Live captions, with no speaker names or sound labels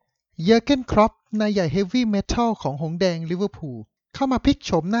เยอร์เก้นคล็อปนายใหญ่เฮฟวี่เมทัลของหงส์แดงลิเวอร์พูลเข้ามาพลิกโ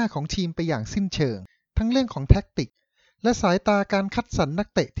ฉมหน้าของทีมไปอย่างสิ้นเชิงทั้งเรื่องของแท็กติกและสายตาการคัดสรรนัก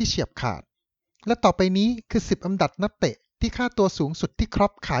เตะที่เฉียบขาดและต่อไปนี้คือ10อันดับนักเตะที่ค่าตัวสูงสุดที่คล็อ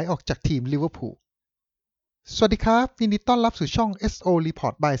ปขายออกจากทีมลิเวอร์พูลสวัสดีครับยินดีต้อนรับสู่ช่อง SO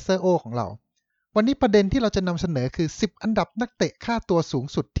Report by Sir O ของเราวันนี้ประเด็นที่เราจะนำเสนอคือ10อันดับนักเตะค่าตัวสูง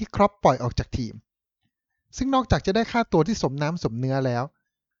สุดที่คล็อปปล่อยออกจากทีมซึ่งนอกจากจะได้ค่าตัวที่สมน้ำสมเนื้อแล้ว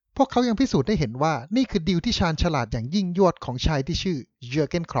พวกเขายังพิสูจน์ได้เห็นว่านี่คือดีลที่ชาญฉลาดอย่างยิ่งยวดของชายที่ชื่อเยอร์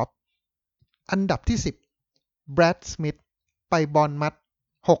เกนคล็อปอันดับที่10แบรดสมิธไปบอร์นมัธ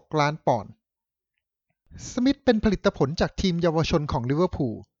6 ล้านปอนด์สมิธเป็นผลิตผลจากทีมเยาวชนของลิเวอร์พู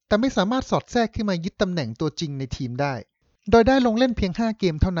ลแต่ไม่สามารถสอดแทรกขึ้นมายึดตำแหน่งตัวจริงในทีมได้โดยได้ลงเล่นเพียง5เก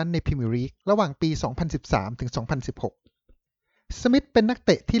มเท่านั้นในพรีเมียร์ลีกระหว่างปี 2013 ถึง 2016 สมิธเป็นนักเ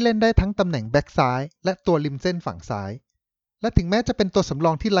ตะที่เล่นได้ทั้งตำแหน่งแบ็กซ้ายและตัวริมเส้นฝั่งซ้ายและถึงแม้จะเป็นตัวสำร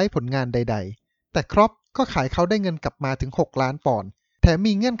องที่ไร้ผลงานใดๆแต่ครอปก็ขายเขาได้เงินกลับมาถึง6 ล้านปอนด์แถม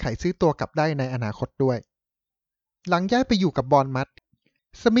มีเงื่อนไขซื้อตัวกลับได้ในอนาคตด้วยหลังย้ายไปอยู่กับบอร์นมัธ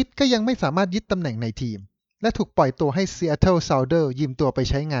สมิธก็ยังไม่สามารถยึดตำแหน่งในทีมและถูกปล่อยตัวให้ซีแอตเทิลซาวเดอร์ยืมตัวไป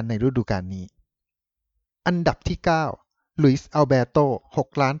ใช้งานในฤดูกาลนี้อันดับที่9ลุยส์อัลเบโต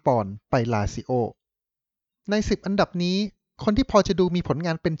6 ล้านปอนด์ไปลาซิโอใน10อันดับนี้คนที่พอจะดูมีผลง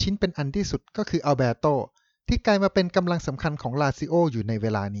านเป็นชิ้นเป็นอันที่สุดก็คืออัลเบโตที่กลายมาเป็นกำลังสำคัญของลาซิโออยู่ในเว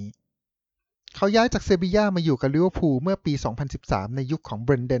ลานี้เขาย้ายจากเซบีย่ามาอยู่กับลิเวอร์พูลเมื่อปี 2013 ในยุคของเบ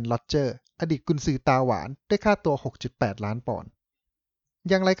รนเดน โรเจอร์อดีตกุนซือตาหวานด้วยค่าตัว 6.8 ล้านปอนด์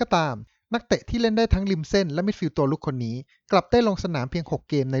อย่างไรก็ตามนักเตะที่เล่นได้ทั้งริมเส้นและมิดฟิลด์ตัวลุกคนนี้กลับได้ลงสนามเพียง6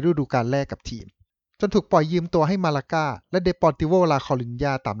 เกมในฤดูกาลแรกกับทีมจนถูกปล่อยยืมตัวให้มาลากาและเดปอร์ติโวลาคอริญญ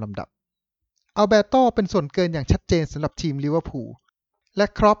าตามลำดับอัลเบโตเป็นส่วนเกินอย่างชัดเจนสำหรับทีมลิเวอร์พูลและ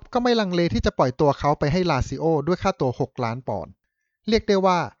ครอปก็ไม่ลังเลที่จะปล่อยตัวเขาไปให้ลาซิโอด้วยค่าตัว6 ล้านปอนด์เรียกได้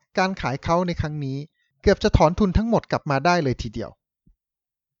ว่าการขายเขาในครั้งนี้เกือบจะถอนทุนทั้งหมดกลับมาได้เลยทีเดียว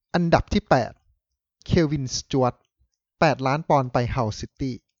อันดับที่8เควินสจ๊วต8 ล้านปอนด์ไปเฮาซิ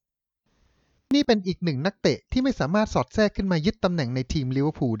ตี้นี่เป็นอีกหนึ่งนักเตะที่ไม่สามารถสอดแทรกขึ้นมายึดตำแหน่งในทีมลิเว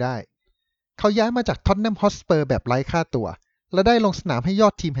อร์พูลได้เขาย้ายมาจากท็อตแนมฮอตสเปอร์แบบไร้ค่าตัวและได้ลงสนามให้ยอ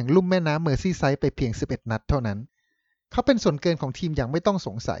ดทีมแห่งลุ่มแม่น้ำเมอร์ซีไซด์ไปเพียง11 นัดเท่านั้นเขาเป็นส่วนเกินของทีมอย่างไม่ต้องส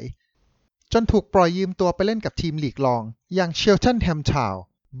งสัยจนถูกปล่อยยืมตัวไปเล่นกับทีมลีกรองอย่างเชลตันแฮมทาวน์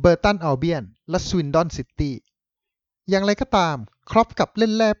เบอร์ตันอัลเบียนและสวินดอนซิตี้อย่างไรก็ตามครอปกับเล่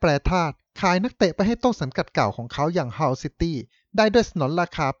นแร่แปรธาตุขายนักเตะไปให้ต้นสังกัดเก่าของเขาอย่างฮัลซิตี้ได้ด้วยสนนรา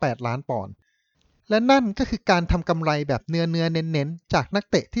คา8 ล้านปอนด์และนั่นก็คือการทำกำไรแบบเนื้อเน้นๆจากนัก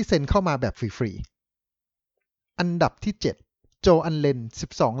เตะที่เซ็นเข้ามาแบบฟรีๆอันดับที่7โจอันเลน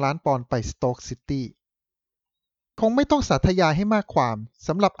12 ล้านปอนด์ไปสโต๊กซิตี้คงไม่ต้องสาธยายให้มากความส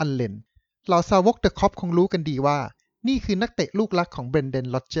ำหรับอันเลนเหล่าสาวกเดอะคอปคงรู้กันดีว่านี่คือนักเตะลูกรักของเบรนเดน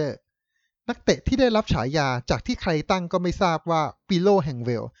โรเจอร์นักเตะที่ได้รับฉายาจากที่ใครตั้งก็ไม่ทราบว่าปิโลแห่งเว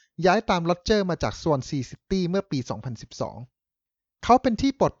ลย้ายตามโรเจอร์มาจากสวอนซีซิตี้เมื่อปี 2012 เขาเป็น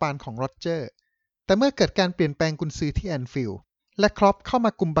ที่โปรดปรานของโรเจอร์แต่เมื่อเกิดการเปลี่ยนแปลงกุนซือที่แอนฟิลด์และครอปเข้าม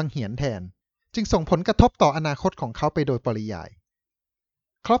ากุมบังเหียนแทนจึงส่งผลกระทบต่ออนาคตของเขาไปโดยปริยาย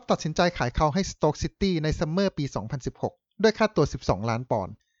ครอปตัดสินใจขายเขาให้สโต๊กซิตี้ในซัมเมอร์ปี 2016 ด้วยค่าตัว12 ล้านปอน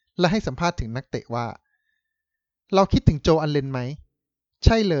ด์และให้สัมภาษณ์ถึงนักเตะว่าเราคิดถึงโจอันเลนไหมใ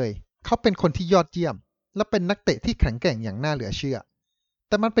ช่เลยเขาเป็นคนที่ยอดเยี่ยมและเป็นนักเตะที่แข็งแกร่งอย่างน่าเหลือเชื่อแ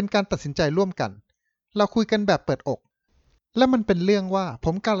ต่มันเป็นการตัดสินใจร่วมกันเราคุยกันแบบเปิดอกและมันเป็นเรื่องว่าผ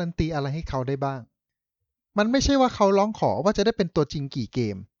มการันตีอะไรให้เขาได้บ้างมันไม่ใช่ว่าเขาร้องขอว่าจะได้เป็นตัวจริงกี่เก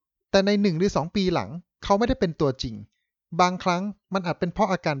มแต่ใน1 หรือ 2 ปีหลังเขาไม่ได้เป็นตัวจริงบางครั้งมันอาจเป็นเพราะ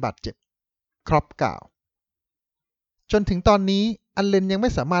อาการบาดเจ็บครอปกล่าวจนถึงตอนนี้อันเลนยังไ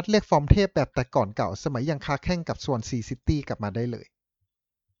ม่สามารถเรียกฟอร์มเทพแบบแต่ก่อนเก่าสมัยยังค้าแข่งกับสวอนซีซิตี้กลับมาได้เลย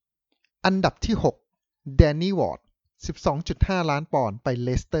อันดับที่6แดนนี่วอร์ด 12.5 ล้านปอนด์ไปเล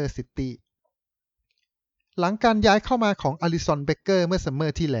สเตอร์ซิตี้หลังการย้ายเข้ามาของอลิสันเบเกอร์เมื่อซัมเมอ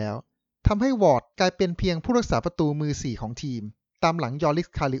ร์ที่แล้วทำให้วอร์ดกลายเป็นเพียงผู้รักษาประตูมือ4ของทีมตามหลังยอริส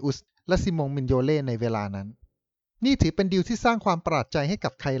คาริอุสและซิมงมินโยเล่ในเวลานั้นนี่ถือเป็นดีลที่สร้างความประหลาดใจให้กั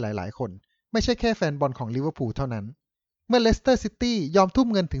บใครหลายๆคนไม่ใช่แค่แฟนบอลของลิเวอร์พูลเท่านั้นเมื่อเลสเตอร์ซิตี้ยอมทุ่ม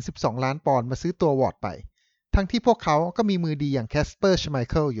เงินถึง12 ล้านปอนด์มาซื้อตัววอร์ดไปทั้งที่พวกเขาก็มีมือดีอย่างแคสเปอร์ ชไม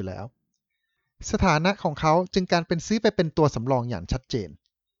เคิลอยู่แล้วสถานะของเขาจึงการเป็นซื้อไปเป็นตัวสำรองอย่างชัดเจน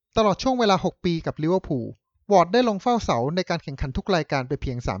ตลอดช่วงเวลา6 ปีกับลิเวอร์พูลวอร์ดได้ลงเฝ้าเสาในการแข่งขันทุกรายการไปเ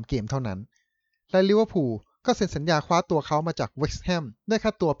พียง3 เกมเท่านั้นและลิเวอร์พูลก็เซ็นสัญญาคว้าตัวเขามาจากเวสต์แฮมด้วยค่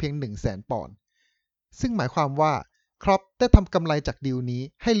าตัวเพียง 100,000 ปอนด์ซึ่งหมายความว่าครอปได้ทำกำไรจากดีลนี้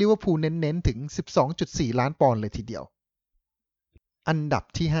ให้ลิเวอร์พูลเน้นๆถึง 12.4 ล้านปอนด์เลยทีเดียวอันดับ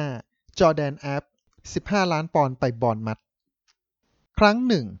ที่5จอร์แดน แอป 15 ล้านปอนด์ไปบอร์นมัธครั้ง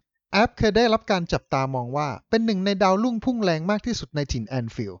หนึ่ง แอปเคยได้รับการจับตามองว่าเป็นหนึ่งในดาวรุ่งพุ่งแรงมากที่สุดในถิ่นแอน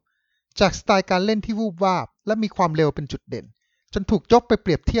ฟิลด์จากสไตล์การเล่นที่วูบวาบและมีความเร็วเป็นจุดเด่นจนถูกยกไปเป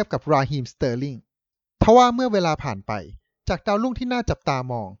รียบเทียบกับราฮีม สเตอร์ลิงทว่าเมื่อเวลาผ่านไปจากดาวรุ่งที่น่าจับตา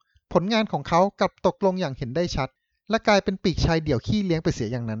มองผลงานของเขากลับตกลงอย่างเห็นได้ชัดและกลายเป็นปีกชายเดี่ยวขี้เลี้ยงไปเสีย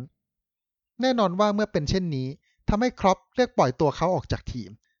อย่างนั้นแน่นอนว่าเมื่อเป็นเช่นนี้ทำให้ครอปเลือกปล่อยตัวเขาออกจากทีม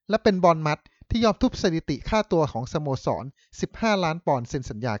และเป็นบอร์นมัธที่ยอมทุบสถิติค่าตัวของสโมสร15 ล้านปอนด์เซ็น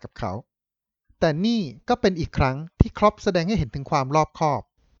สัญญากับเขาแต่นี่ก็เป็นอีกครั้งที่ครอปแสดงให้เห็นถึงความรอบคอบ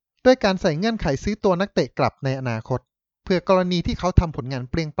ด้วยการใส่เงื่อนไขซื้อตัวนักเตะกลับในอนาคตเพื่อกรณีที่เขาทำผลงาน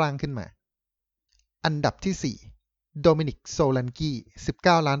เปรี้ยงปร้างขึ้นมาอันดับที่4โดมินิก โซลันกี้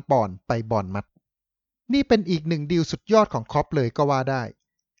19 ล้านปอนด์ไปบอร์นมัธนี่เป็นอีกหนึ่งดีลสุดยอดของครอปเลยก็ว่าได้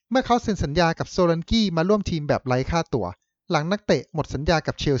เมื่อเขาเซ็นสัญญากับโซลันกี้มาร่วมทีมแบบไร้ค่าตัวหลังนักเตะหมดสัญญา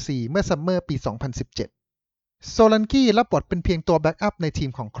กับเชลซีเมื่อซัมเมอร์ปี 2017 โซลันกี้รับบทเป็นเพียงตัวแบ็กอัพในทีม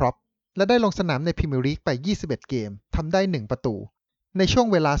ของครอปและได้ลงสนามในพรีเมียร์ลีกไป21เกมทำได้1ประตูในช่วง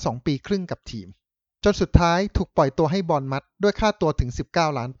เวลา2ปีครึ่งกับทีมจนสุดท้ายถูกปล่อยตัวให้บอร์นมัธด้วยค่าตัวถึง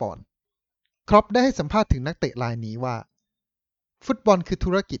19 ล้านปอนด์ครอปได้ให้สัมภาษณ์ถึงนักเตะรายนี้ว่าฟุตบอลคือ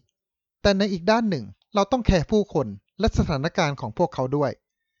ธุรกิจแต่ในอีกด้านหนึ่งเราต้องแคร์ผู้คนและสถานการณ์ของพวกเขาด้วย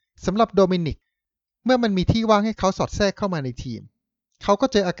สำหรับโดมินิกเมื่อมันมีที่ว่างให้เขาสอดแทรกเข้ามาในทีมเขาก็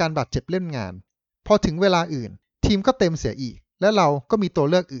เจออาการบาดเจ็บเล่นงานพอถึงเวลาอื่นทีมก็เต็มเสียอีกและเราก็มีตัว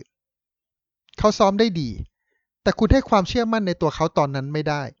เลือกอื่นเขาซ้อมได้ดีแต่คุณให้ความเชื่อมั่นในตัวเขาตอนนั้นไม่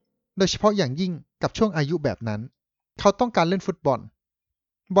ได้โดยเฉพาะอย่างยิ่งกับช่วงอายุแบบนั้นเขาต้องการเล่นฟุตบอล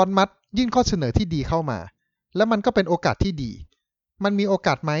บอร์นมัธยื่นข้อเสนอที่ดีเข้ามาและมันก็เป็นโอกาสที่ดีมันมีโอก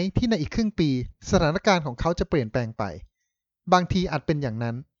าสไหมที่ในอีกครึ่งปีสถานการณ์ของเขาจะเปลี่ยนแปลงไปบางทีอาจเป็นอย่าง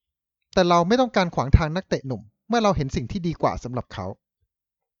นั้นแต่เราไม่ต้องการขวางทางนักเตะหนุ่มเมื่อเราเห็นสิ่งที่ดีกว่าสำหรับเขา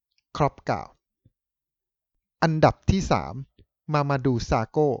ครอปกล่าวอันดับที่3มาดูซา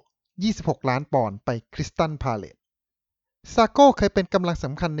โก้26 ล้านปอนด์ไปคริสตัลพาเลซซาโก้เคยเป็นกำลังส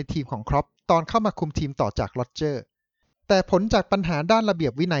ำคัญในทีมของครอปตอนเข้ามาคุมทีมต่อจากโรเจอร์แต่ผลจากปัญหาด้านระเบีย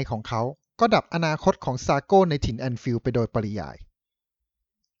บวินัยของเขาก็ดับอนาคตของซาโก้ในถิ่นแอนฟิลด์ไปโดยปริยาย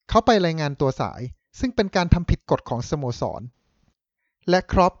เขาไปรายงานตัวสายซึ่งเป็นการทำผิดกฎของสโมสรและ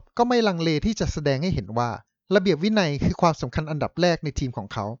ครอปก็ไม่ลังเลที่จะแสดงให้เห็นว่าระเบียบวินัยคือความสำคัญอันดับแรกในทีมของ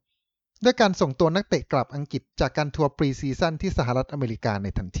เขาด้วยการส่งตัวนักเตะกลับอังกฤษจากการทัวร์ปรีซีซั่นที่สหรัฐอเมริกาใน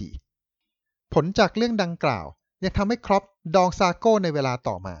ทันทีผลจากเรื่องดังกล่าวยังทำให้ครอปดองซาโก้ในเวลา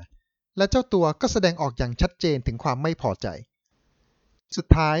ต่อมาและเจ้าตัวก็แสดงออกอย่างชัดเจนถึงความไม่พอใจสุด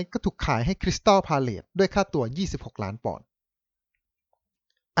ท้ายก็ถูกขายให้คริสตัลพาเลซด้วยค่าตัว26 ล้านปอนด์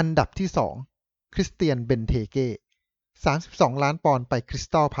อันดับที่2คริสเตียน เบนเทเก้32 ล้านปอนด์ไปคริส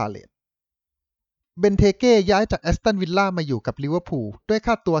ตัลพาเลซเบนเทเก้ย้ายจากแอสตันวิลล่ามาอยู่กับลิเวอร์พูลด้วย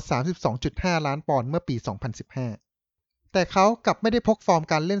ค่าตัว 32.5 ล้านปอนด์เมื่อปี 2015 แต่เขากลับไม่ได้พกฟอร์ม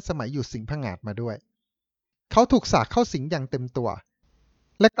การเล่นสมัยอยู่สิงห์ผงาดมาด้วยเขาถูกสาปเข้าสิงอย่างเต็มตัว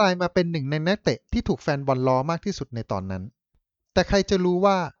และกลายมาเป็นหนึ่งในนักเตะที่ถูกแฟนบอลล้อมากที่สุดในตอนนั้นแต่ใครจะรู้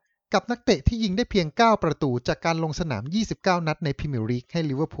ว่ากับนักเตะที่ยิงได้เพียง9ประตูจากการลงสนาม29นัดในพรีเมียร์ลีกให้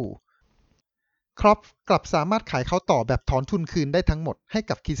ลิเวอร์พูลครอปกลับสามารถขายเขาต่อแบบถอนทุนคืนได้ทั้งหมดให้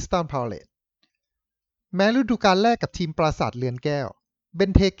กับคริสตัลพาเลซแม้ฤดูกาลแรกกับทีมปราสาทเรือนแก้วเบ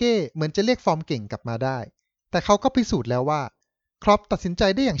นเทเก้เหมือนจะเรียกฟอร์มเก่งกลับมาได้แต่เขาก็พิสูจน์แล้วว่าครอปตัดสินใจ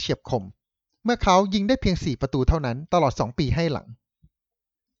ได้อย่างเฉียบคมเมื่อเขายิงได้เพียง4ประตูเท่านั้นตลอด2ปีให้หลัง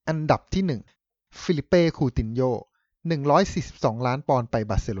อันดับที่1ฟิลิเป้ คูตินโญ142 ล้านปอนด์ไป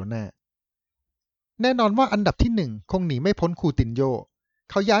บาร์เซโลนาแน่นอนว่าอันดับที่1คงหนีไม่พ้นคูตินโญ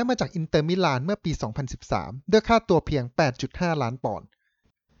เขาย้ายมาจากอินเตอร์มิลานเมื่อปี 2013 ด้วยค่าตัวเพียง 8.5 ล้านปอนด์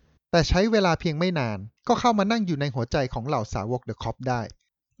แต่ใช้เวลาเพียงไม่นานก็เข้ามานั่งอยู่ในหัวใจของเหล่าสาวกเดอะคอปได้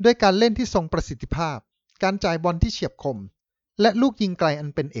ด้วยการเล่นที่ทรงประสิทธิภาพการจ่ายบอลที่เฉียบคมและลูกยิงไกลอัน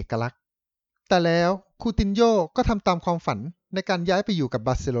เป็นเอกลักษณ์แต่แล้วคูตินโญก็ทำตามความฝันในการย้ายไปอยู่กับบ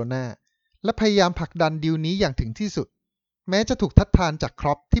าร์เซโลนาและพยายามผลักดันดีลนี้อย่างถึงที่สุดแม้จะถูกทัดทานจากคร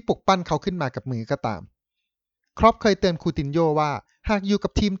อปที่ปลุกปั้นเขาขึ้นมากับมือก็ตามครอปเคยเตือนคูตินโญว่าหากอยู่กั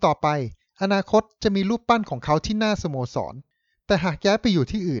บทีมต่อไปอนาคตจะมีรูปปั้นของเขาที่หน้าสโมสรแต่หากย้ายไปอยู่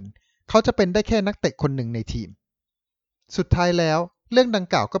ที่อื่นเขาจะเป็นได้แค่นักเตะคนหนึ่งในทีมสุดท้ายแล้วเรื่องดัง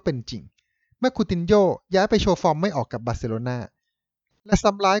กล่าวก็เป็นจริงเมื่อคูตินโญย้ายไปโชว์ฟอร์มไม่ออกกับบาร์เซโลนาและ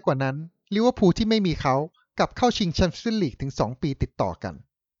ซ้ำร้ายกว่านั้นลิเวอร์พูลที่ไม่มีเขากลับเข้าชิงแชมเปี้ยนส์ลีกถึง2ปีติดต่อกัน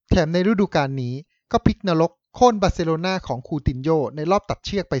แถมในฤดูกาลนี้ก็พลิกนรกโค่นบาร์เซโลนาของคูตินโญในรอบตัดเ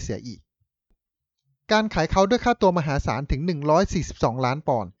ชือกไปเสียอีกการขายเขาด้วยค่าตัวมหาศาลถึง142 ล้านป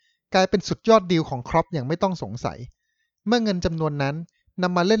อนด์กลายเป็นสุดยอดดีลของครอปอย่างไม่ต้องสงสัยเมื่อเงินจำนวนนั้นน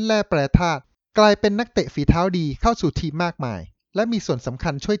ำมาเล่นแร่แปรธาตุกลายเป็นนักเตะฝีเท้าดีเข้าสู่ทีมมากมายและมีส่วนสำคั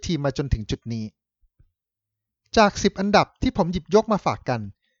ญช่วยทีมมาจนถึงจุดนี้จาก10อันดับที่ผมหยิบยกมาฝากกัน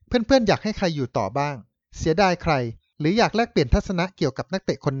เพื่อนๆอยากให้ใครอยู่ต่อบ้างเสียดายใครหรืออยากแลกเปลี่ยนทัศนะเกี่ยวกับนักเ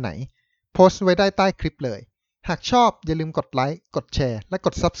ตะคนไหนโพสต์ไว้ได้ใต้คลิปเลยหากชอบอย่าลืมกดไลค์กดแชร์และก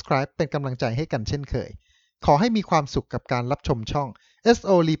ด Subscribe เป็นกำลังใจให้กันเช่นเคยขอให้มีความสุขกับการรับชมช่อง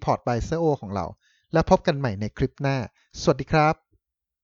SO Report by SO ของเราแล้วพบกันใหม่ในคลิปหน้าสวัสดีครับ